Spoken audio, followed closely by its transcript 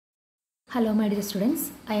Hello my dear students,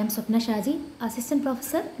 I am Swapna Shaji, Assistant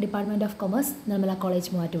Professor, Department of Commerce, Nirmala College,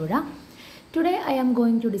 Muatuvura. Today I am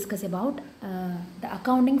going to discuss about the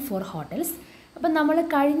accounting for hotels. അപ്പോൾ നമ്മൾ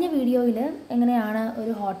കഴിഞ്ഞ വീഡിയോയിൽ എങ്ങനെയാണ്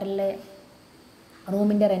ഒരു ഹോട്ടലിലെ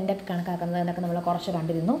റൂമിൻ്റെ റെൻ്റൊക്കെ കണക്കാക്കുന്നത് എന്നൊക്കെ നമ്മൾ കുറച്ച്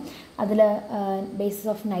കണ്ടിരുന്നു. അതിൽ ബേസിസ്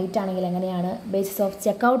ഓഫ് നൈറ്റ് ആണെങ്കിൽ എങ്ങനെയാണ്, ബേസിസ് ഓഫ്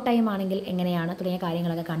ചെക്കൗട്ട് ടൈം ആണെങ്കിൽ എങ്ങനെയാണ് തുടങ്ങിയ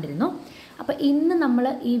കാര്യങ്ങളൊക്കെ കണ്ടിരുന്നു. അപ്പോൾ ഇന്ന് നമ്മൾ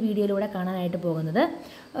ഈ വീഡിയോയിലൂടെ കാണാനായിട്ട് പോകുന്നത്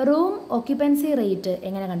റൂം ഓക്യുപ്പൻസി റേറ്റ്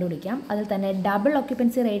എങ്ങനെ കണ്ടുപിടിക്കാം, അതിൽ തന്നെ ഡബിൾ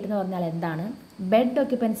ഓക്യുപ്പൻസി റേറ്റ് എന്ന് പറഞ്ഞാൽ എന്താണ്, ബെഡ്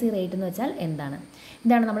ഓക്യുപ്പൻസി റേറ്റ് എന്ന് വെച്ചാൽ എന്താണ്,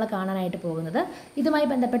 ഇതാണ് നമ്മൾ കാണാനായിട്ട് പോകുന്നത്. ഇതുമായി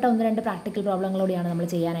ബന്ധപ്പെട്ട ഒന്ന് രണ്ട് പ്രാക്ടിക്കൽ പ്രോബ്ലങ്ങളോടെയാണ് നമ്മൾ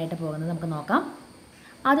ചെയ്യാനായിട്ട് പോകുന്നത്. നമുക്ക് നോക്കാം.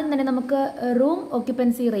 ആദ്യം തന്നെ നമുക്ക് റൂം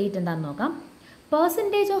ഓക്യുപ്പൻസി റേറ്റ് എന്താണെന്ന് നോക്കാം.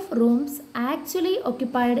 Percentage of rooms actually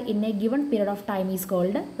occupied in a given period of time is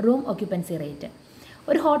called room occupancy rate.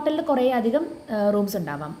 ഒരു ഹോട്ടലിൽ കുറേ അധികം റൂംസ്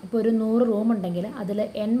ഉണ്ടാവാം. ഇപ്പോൾ ഒരു 100 റൂം ഉണ്ടെങ്കിൽ അതിൽ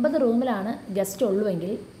 80 റൂമിലാണ് ഗസ്റ്റ്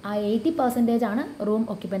ഉള്ളുവെങ്കിൽ ആ 80% ആണ് റൂം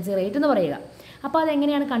ഓക്യുപ്പൻസി റേറ്റ് എന്ന് പറയുക. അപ്പോൾ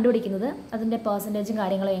അതെങ്ങനെയാണ് കണ്ടുപിടിക്കുന്നത്, അതിൻ്റെ പെർസെൻറ്റേജും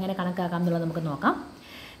കാര്യങ്ങളും എങ്ങനെ കണക്കാക്കാം എന്നുള്ളത് നമുക്ക് നോക്കാം.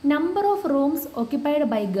 Number of rooms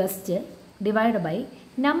occupied by guest divide by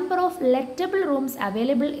number of ലെറ്റബിൾ rooms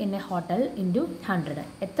available in A hotel into 100.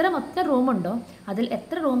 എത്ര മൊത്തം റൂമുണ്ടോ അതിൽ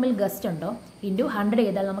എത്ര റൂമിൽ ഗസ്റ്റ് ഉണ്ടോ ഇൻറ്റു 100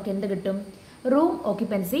 ചെയ്താൽ നമുക്ക് എന്ത് കിട്ടും, റൂം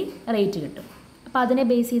ഓക്യുപ്പൻസി റേറ്റ് കിട്ടും. അപ്പോൾ അതിനെ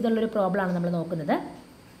ബേസ് ചെയ്തുള്ളൊരു പ്രോബ്ലമാണ് നമ്മൾ നോക്കുന്നത്.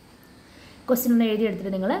 ക്വസ്റ്റ്യൻ ഒന്ന്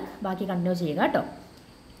എഴുതിയെടുത്തിട്ട് നിങ്ങൾ ബാക്കി കണ്ടിന്യൂ ചെയ്യുക കേട്ടോ.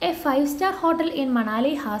 A 5-star hotel in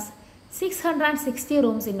Manali has 660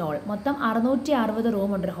 rooms in all. മൊത്തം 660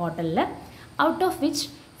 റൂമുണ്ട് ഒരു ഹോട്ടലിൽ. Out of which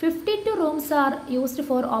 52 rooms are used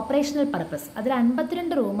for operational purpose. അതിൽ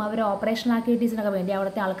 52 റൂം അവർ ഓപ്പറേഷണൽ ആക്ടിവിറ്റീസിനൊക്കെ വേണ്ടി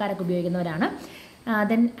അവിടുത്തെ ആൾക്കാരൊക്കെ ഉപയോഗിക്കുന്നവരാണ്.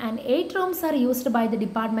 Then and 8 rooms are used by the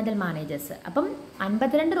departmental managers. അപ്പം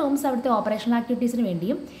 52 റൂംസ് അവിടുത്തെ ഓപ്പറേഷണൽ ആക്ടിവിറ്റീസിന്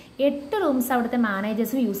വേണ്ടിയും 8 റൂംസ് അവിടുത്തെ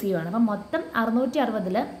മാനേജേഴ്സും യൂസ് ചെയ്യുവാണ്. അപ്പം മൊത്തം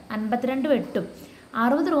 660-ൽ 52 8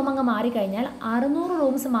 60 റൂം അങ്ങ് മാറിക്കഴിഞ്ഞാൽ 600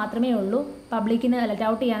 റൂംസ് മാത്രമേ ഉള്ളൂ പബ്ലിക്കിന് ലെറ്റ്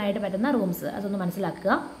ഔട്ട് ചെയ്യാനായിട്ട് പറ്റുന്ന റൂംസ്. അതൊന്ന്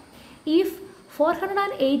മനസ്സിലാക്കുക. If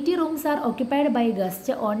 480 rooms are occupied by guests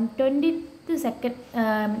on 22nd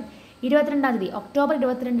October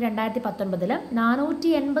 22, 2019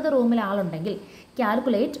 480 റൂമിൽ ആളുണ്ടെങ്കിൽ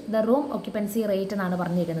calculate the room occupancy rate എന്നാണ്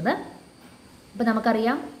പറഞ്ഞിരിക്കുന്നത്. അപ്പോൾ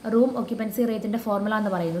നമുക്കറിയാം റൂം ഓക്യുപ്പൻസി റേറ്റിൻ്റെ ഫോർമുല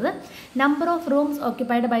എന്ന് പറയുന്നത് number of rooms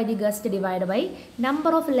occupied by the guest divide by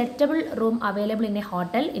number of ലെറ്റബിൾ room available in A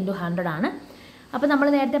hotel into 100 ആണ്. അപ്പോൾ നമ്മൾ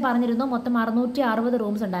നേരത്തെ പറഞ്ഞിരുന്നു മൊത്തം 660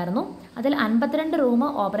 റൂംസ് ഉണ്ടായിരുന്നു. അതിൽ 52 റൂം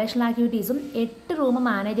ഓപ്പറേഷണൽ ആക്ടിവിറ്റീസും 8 റൂം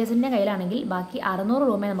മാനേജേഴ്സിൻ്റെ കയ്യിലാണെങ്കിൽ ബാക്കി 600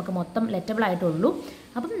 റൂമേ നമുക്ക് മൊത്തം ലെറ്റബിൾ ആയിട്ടുള്ളൂ.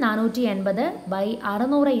 അപ്പം 480 ബൈ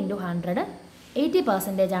 600 ഇൻറ്റു 100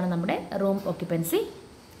 80% ആണ് നമ്മുടെ റൂം ഓക്യുപ്പൻസി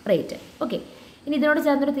റേറ്റ്. ഓക്കെ, ഇനി ഇതിനോട്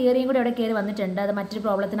ചേർന്നൊരു തിയറിയും കൂടി അവിടെ കയറി വന്നിട്ടുണ്ട്. അത് മറ്റൊരു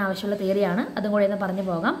പ്രോബ്ലത്തിന് ആവശ്യമുള്ള തിയറിയാണ്, അതും കൂടി ഒന്ന് പറഞ്ഞു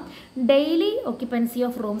പോകാം. ഡെയിലി ഓക്യുപ്പൻസി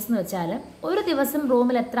ഓഫ് റൂംസ് എന്ന് വെച്ചാൽ ഒരു ദിവസം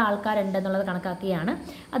റൂമിൽ എത്ര ആൾക്കാരുണ്ടെന്നുള്ളത് കണക്കാക്കുകയാണ്.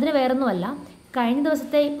 അതിന് വേറൊന്നുമല്ല, കഴിഞ്ഞ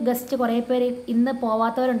ദിവസത്തെ ഗസ്റ്റ് കുറേ പേര് ഇന്ന്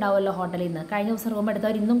പോവാത്തവരുണ്ടാവുമല്ലോ ഹോട്ടലിൽ നിന്ന്. കഴിഞ്ഞ ദിവസം റൂം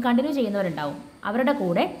എടുത്തവർ ഇന്നും കണ്ടിന്യൂ ചെയ്യുന്നവരുണ്ടാവും. അവരുടെ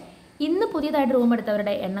കൂടെ ഇന്ന് പുതിയതായിട്ട് റൂം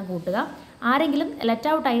എടുത്തവരുടെ എണ്ണം കൂട്ടുക. ആരെങ്കിലും ലെറ്റ്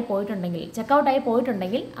ഔട്ടായി പോയിട്ടുണ്ടെങ്കിൽ, ചെക്കൗട്ടായി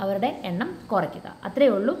പോയിട്ടുണ്ടെങ്കിൽ അവരുടെ എണ്ണം കുറയ്ക്കുക.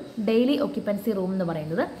 അത്രയേ ഉള്ളൂ ഡെയിലി ഓക്യുപ്പൻസി റൂം എന്ന്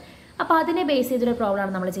പറയുന്നത്. അപ്പോൾ അതിനെ ബേസ് ചെയ്തൊരു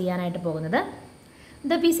പ്രോബ്ലമാണ് നമ്മൾ ചെയ്യാനായിട്ട് പോകുന്നത്.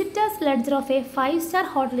 The visitors ledger of a 5-star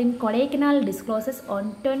hotel in Kodaikanal discloses on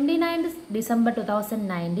 29th December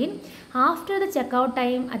 2019 after the checkout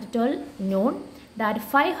time at 12 noon that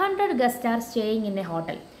 500 guests are staying in a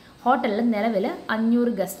hotel. ഹോട്ടലിൽ നിലവിൽ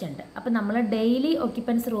 500 ഗസ്റ്റ് ഉണ്ട്. അപ്പോൾ നമ്മൾ ഡെയിലി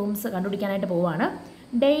ഓക്യുപ്പൻസി റൂംസ് കണ്ടുപിടിക്കാനായിട്ട് പോവുകയാണ്.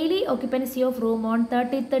 Daily occupancy of room on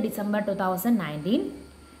 30th December 2019.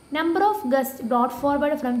 Number of guest brought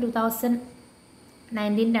forward from 29th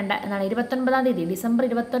December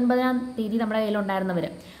 29 നമ്മുടെ കയ്യിലുണ്ടായിരുന്നവർ,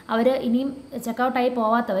 അവർ ഇനിയും ചെക്കൗട്ടായി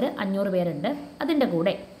പോവാത്തവർ 500 പേരുണ്ട്. അതിൻ്റെ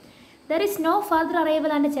കൂടെ there is no further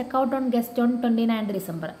arrival and checkout on guest on 29th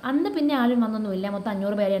December. അന്ന് പിന്നെ ആരും വന്നൊന്നുമില്ല, മൊത്തം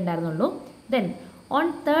 500 പേരെ ഉണ്ടായിരുന്നുള്ളൂ. Then on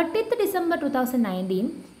 30th December 2019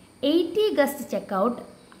 80 guest checkout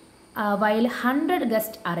while 100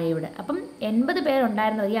 guest arrived. അപ്പം 80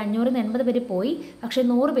 പേരുണ്ടായിരുന്നത് ഈ 500-ൽ 80 പേര് പോയി, പക്ഷേ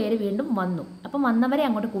 100 പേര് വീണ്ടും വന്നു. അപ്പം വന്നവരെ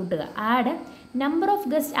അങ്ങോട്ട് കൂട്ടുക. Add number of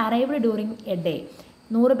guest arrived during A day.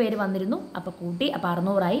 100 പേര് വന്നിരുന്നു, അപ്പോൾ കൂട്ടി, അപ്പോൾ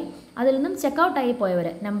 600 ആയി. അതിൽ നിന്നും ചെക്കൗട്ടായി പോയവർ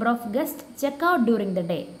number of guest checkout during the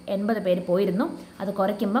day 80 പേര് പോയിരുന്നു. അത്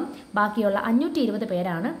കുറയ്ക്കുമ്പം ബാക്കിയുള്ള 520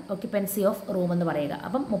 പേരാണ് ഓക്യുപ്പൻസി ഓഫ് റൂം എന്ന് പറയുക.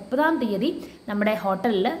 അപ്പം 30-ാം തീയതി നമ്മുടെ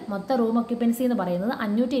ഹോട്ടലിൽ മൊത്തം റൂം ഓക്യുപ്പൻസി എന്ന് പറയുന്നത്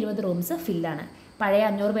 520 റൂംസ് ഫില്ലാണ്. പഴയ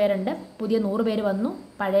 500 പേരുണ്ട്, പുതിയ 100 പേര് വന്നു,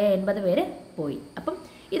 പഴയ 80 പേര് പോയി. അപ്പം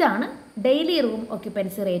ഇതാണ് ഡെയിലി റൂം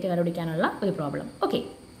ഓക്യുപ്പൻസി റേറ്റ് കണ്ടുപിടിക്കാനുള്ള ഒരു പ്രോബ്ലം. ഓക്കെ,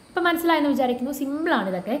 അപ്പം മനസ്സിലായെന്ന് വിചാരിക്കുന്നു. സിമ്പിളാണ്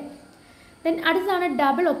ഇതൊക്കെ. ദെൻ അടുത്തതാണ്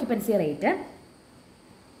double occupancy rate.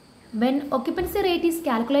 When occupancy rate is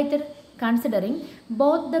calculated considering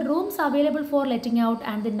both the rooms available for letting out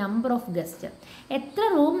and the number of guest. എത്ര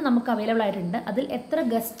റൂം നമുക്ക് അവൈലബിൾ ആയിട്ടുണ്ട്, അതിൽ എത്ര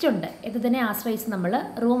ഗസ്റ്റ് ഉണ്ട് എന്നതിനെ ആശ്രയിച്ച് നമ്മൾ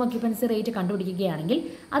റൂം ഒക്യുപ്പൻസി റേറ്റ് കണ്ടുപിടിക്കുകയാണെങ്കിൽ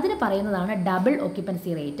അതിന് പറയുന്നതാണ് ഡബിൾ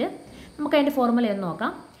ഒക്യുപ്പൻസി റേറ്റ്. നമുക്ക് അതിൻ്റെ ഫോർമുല ഒന്ന്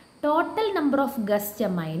നോക്കാം. Total number of guest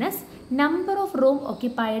minus number of room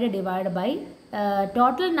occupied divide by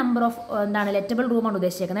total number of എന്താണ് ലെറ്റബിൾ റൂമാണ്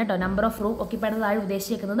ഉദ്ദേശിക്കുന്നത് കേട്ടോ. നമ്പർ ഓഫ് റൂം ഒക്യുപ്പൈഡ് താഴെ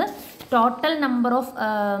ഉദ്ദേശിക്കുന്നത് ടോട്ടൽ നമ്പർ ഓഫ്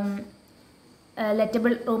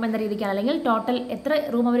ലെറ്റബിൾ റൂം എന്ന രീതിക്കാണ്, അല്ലെങ്കിൽ ടോട്ടൽ എത്ര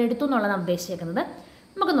റൂം അവർ എടുത്തു എന്നുള്ളതാണ് ഉദ്ദേശിക്കുന്നത്.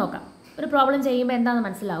 നമുക്ക് നോക്കാം. ഒരു പ്രോബ്ലം ചെയ്യുമ്പോൾ എന്താണെന്ന്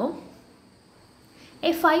മനസ്സിലാവും.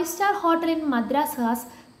 A 5-star hotel in Madras has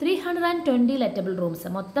 320 ലെറ്റബിൾ rooms.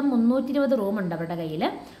 മൊത്തം 320 റൂം ഉണ്ട് അവരുടെ കയ്യിൽ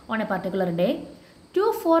on A particular day.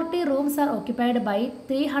 240 rooms R occupied by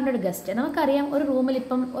 300 guest. നമുക്കറിയാം ഒരു റൂമിൽ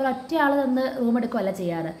ഇപ്പം ഒരൊറ്റ ആൾ നിന്ന് റൂം എടുക്കുകയല്ല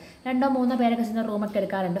ചെയ്യാറ്, 2-3 പേരൊക്കെ ചെന്ന് റൂമൊക്കെ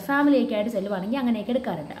എടുക്കാറുണ്ട്. ഫാമിലിയൊക്കെ ആയിട്ട് ചെല്ലുവാണെങ്കിൽ അങ്ങനെയൊക്കെ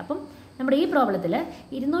എടുക്കാറുണ്ട്. അപ്പം നമ്മുടെ ഈ പ്രോബ്ലത്തിൽ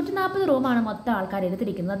 240 റൂമാണ് മൊത്തം ആൾക്കാർ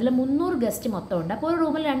എടുത്തിരിക്കുന്നത്. അതിൽ 300 ഗസ്റ്റ് മൊത്തം ഉണ്ട്. അപ്പോൾ ഒരു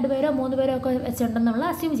റൂമിൽ 2 പേരോ 3 പേരോ ഒക്കെ വെച്ചിട്ടുണ്ടെന്നുള്ള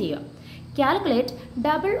അസ്യൂം ചെയ്യുക. Calculate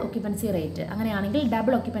double occupancy rate. അങ്ങനെയാണെങ്കിൽ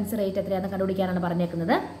ഡബിൾ ഒക്യുപ്പൻസി റേറ്റ് എത്രയാണെന്ന് കണ്ടുപിടിക്കാനാണ്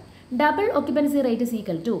പറഞ്ഞേക്കുന്നത്. Double occupancy rate is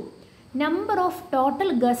equal to number of total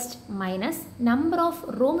guest minus number of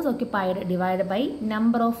rooms occupied divide by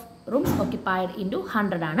number of rooms occupied into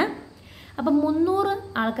 100 ആണ്. അപ്പം 300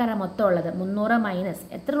 ആൾക്കാരാണ് മൊത്തം ഉള്ളത്. 300 മൈനസ്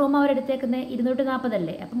എത്ര റൂം അവർ എടുത്തേക്കുന്നത്? 240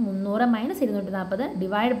 അല്ലേ. അപ്പം 300 മൈനസ് 240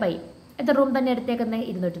 ഡിവൈഡ് ബൈ എത്ര റൂം തന്നെ എടുത്തേക്കുന്നത്?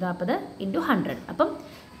 240 ഇൻറ്റു 100. അപ്പം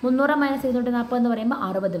 300 മൈനസ് 240 എന്ന് പറയുമ്പോൾ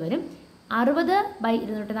 60 വരും. 60 ബൈ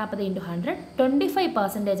 240 ഇൻറ്റു 100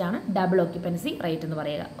 25% ആണ് ഡബിൾ ഒക്യുപ്പൻസി റേറ്റ് എന്ന്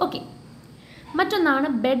പറയുക. ഓക്കെ. മറ്റൊന്നാണ്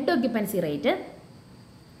bed occupancy rate.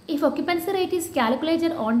 If occupancy rate is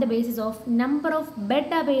calculated on the basis of number of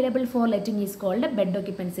bed available for letting is called bed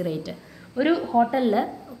occupancy rate. ഒരു ഹോട്ടലിൽ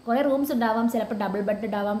കുറേ റൂംസ് ഉണ്ടാവാം, ചിലപ്പോൾ ഡബിൾ ബെഡ്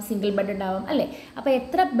ഉണ്ടാവാം, സിംഗിൾ ബെഡ് ഉണ്ടാവാം അല്ലേ. അപ്പോൾ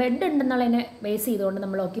എത്ര ബെഡ് ഉണ്ടെന്നുള്ളതിനെ ബേസ് ചെയ്തുകൊണ്ട്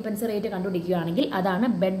നമ്മൾ ഒക്യുപ്പൻസി റേറ്റ് കണ്ടുപിടിക്കുകയാണെങ്കിൽ അതാണ്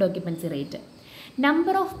bed occupancy rate.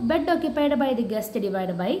 Number of bed occupied by the guest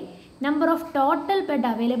divide by number of total bed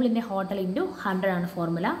available in A hotel into 100 ആണ്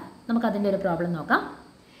ഫോർമുല. നമുക്കതിൻ്റെ ഒരു പ്രോബ്ലം നോക്കാം.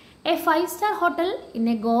 A 5-star hotel in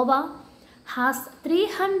a Goa has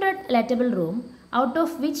 300 lettable room, out of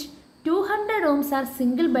which 200 rooms are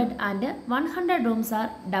single bed and 100 rooms are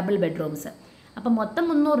double bedrooms. അപ്പം മൊത്തം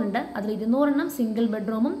 300 ഉണ്ട്. അതിൽ 200 single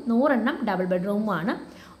ബെഡ്റൂമും 100 double ബെഡ്റൂമുമാണ്.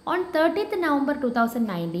 On 30th November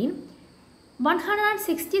 2019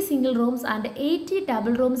 160 single rooms and 80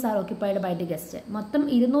 double rooms R occupied by the guest. മൊത്തം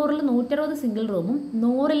 200-ൽ 160 single റൂമും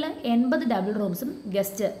 100-ൽ 80 double റൂംസും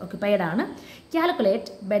guest occupied ആണ്.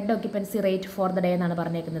 Calculate bed occupancy rate for the day എന്നാണ്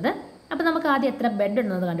പറഞ്ഞേക്കുന്നത്. അപ്പോൾ നമുക്ക് ആദ്യം എത്ര ബെഡ്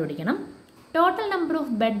ഉണ്ടെന്ന് കണ്ടുപിടിക്കണം. Total number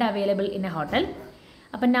of bed available in A hotel.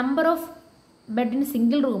 അപ്പം നമ്പർ ഓഫ് ബെഡിന്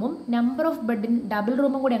സിംഗിൾ റൂമും നമ്പർ ഓഫ് ബെഡിന് ഡബിൾ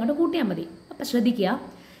റൂമും കൂടി അങ്ങോട്ട് കൂട്ടിയാൽ മതി. അപ്പോൾ ശ്രദ്ധിക്കുക,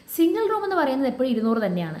 സിംഗിൾ റൂം എന്ന് പറയുന്നത് എപ്പോഴും 200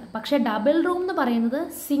 തന്നെയാണ്. പക്ഷേ ഡബിൾ റൂം എന്ന് പറയുന്നത്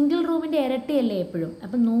സിംഗിൾ റൂമിൻ്റെ ഇരട്ടിയല്ലേ എപ്പോഴും.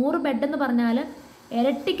 അപ്പം 100 ബെഡ് എന്ന് പറഞ്ഞാൽ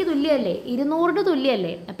ഇരട്ടിക്ക് തുല്യമല്ലേ, 200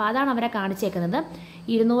 തുല്യമല്ലേ. അപ്പോൾ അതാണ് അവരെ കാണിച്ചേക്കുന്നത്.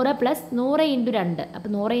 200 പ്ലസ് 100 ഇൻറ്റു 2. അപ്പോൾ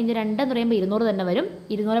 100 ഇൻറ്റു 2 എന്ന് പറയുമ്പോൾ 200 തന്നെ വരും.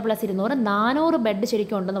 200 പ്ലസ് 200 400 ബെഡ്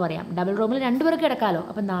ശരിക്കും ഉണ്ടെന്ന് പറയാം. ഡബിൾ റൂമിൽ 2 പേർക്ക് കിടക്കാമല്ലോ.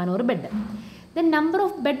 അപ്പോൾ 400 bed. Then number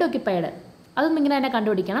of bed occupied, അതും ഇങ്ങനെ തന്നെ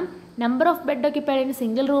കണ്ടുപിടിക്കണം. നമ്പർ ഓഫ് ബെഡ് ഒക്യുപ്പൈഡിന്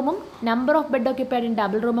സിംഗിൾ റൂമും നമ്പർ ഓഫ് ബെഡ് ഒക്യുപ്പൈഡിന്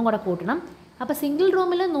ഡബിൾ റൂമും കൂടെ കൂട്ടണം. അപ്പോൾ സിംഗിൾ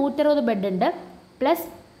റൂമിൽ 160 ബെഡ് ഉണ്ട്, പ്ലസ്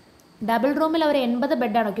ഡബിൾ റൂമിൽ അവർ 80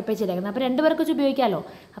 ബെഡാണ് ഒക്യുപ്പൈ ചെയ്തേക്കുന്നത്. അപ്പോൾ 2 പേർക്ക് വെച്ച് ഉപയോഗിക്കാമല്ലോ.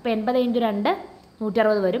 അപ്പോൾ 80 ഇൻറ്റു 2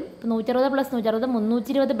 160 വരും. അപ്പോൾ 160 പ്ലസ് 160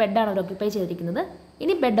 320 ബെഡാണ് അവർ ഒക്യുപ്പൈ ചെയ്തിരിക്കുന്നത്.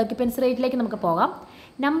 ഇനി ബെഡ് ഒക്യുപ്പൻസി റേറ്റിലേക്ക് നമുക്ക് പോകാം.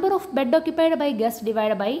 Number of bed occupied by guest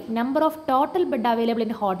divide by number of total bed available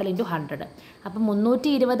in hotel into 100. അപ്പം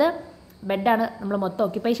 320 ബെഡാണ് നമ്മൾ മൊത്തം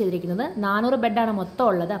ഒക്യുപ്പൈ ചെയ്തിരിക്കുന്നത്. 400 ബെഡാണ് മൊത്തം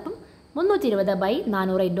ഉള്ളത്. അപ്പം 320 ബൈ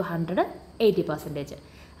 400 ഇൻറ്റു 100 80%.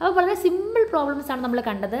 അപ്പോൾ വളരെ സിമ്പിൾ പ്രോബ്ലംസ് ആണ് നമ്മൾ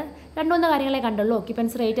കണ്ടത്. 2-3 കാര്യങ്ങളെ കണ്ടുള്ളൂ.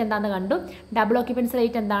 ഒക്യുപ്പൻസി റേറ്റ് എന്താണെന്ന് കണ്ടു, ഡബിൾ ഒക്യുപ്പൻസി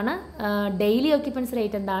റേറ്റ് എന്താണ്, ഡെയിലി ഒക്യുപ്പൻസി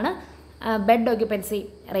റേറ്റ് എന്താണ്, ബെഡ് ഒക്യുപ്പൻസി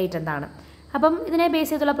റേറ്റ് എന്താണ്. അപ്പം ഇതിനെ ബേസ്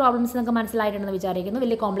ചെയ്തുള്ള പ്രോബ്ലംസ് നിങ്ങൾക്ക് മനസ്സിലായിട്ടുണ്ടെന്ന് വിചാരിക്കുന്നു.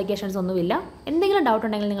 വലിയ കോംപ്ലിക്കേഷൻസ് ഒന്നുമില്ല. എന്തെങ്കിലും ഡൗട്ട്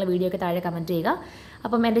ഉണ്ടെങ്കിൽ നിങ്ങൾ വീഡിയോയ്ക്ക് താഴെ കമൻറ്റ് ചെയ്യുക.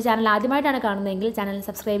 അപ്പം എൻ്റെ ചാനൽ ആദ്യമായിട്ടാണ് കാണുന്നതെങ്കിൽ ചാനൽ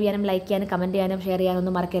സബ്സ്ക്രൈബ് ചെയ്യാനും ലൈക്ക് ചെയ്യാനും കമൻറ്റ് ചെയ്യാനും ഷെയർ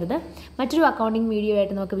ചെയ്യാനൊന്നും മറക്കരുത്. മറ്റൊരു അക്കൗണ്ടിങ് വീഡിയോ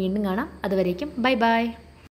ആയിട്ട് നമുക്ക് വീണ്ടും കാണാം. അതുവരേക്കും ബൈ ബൈ.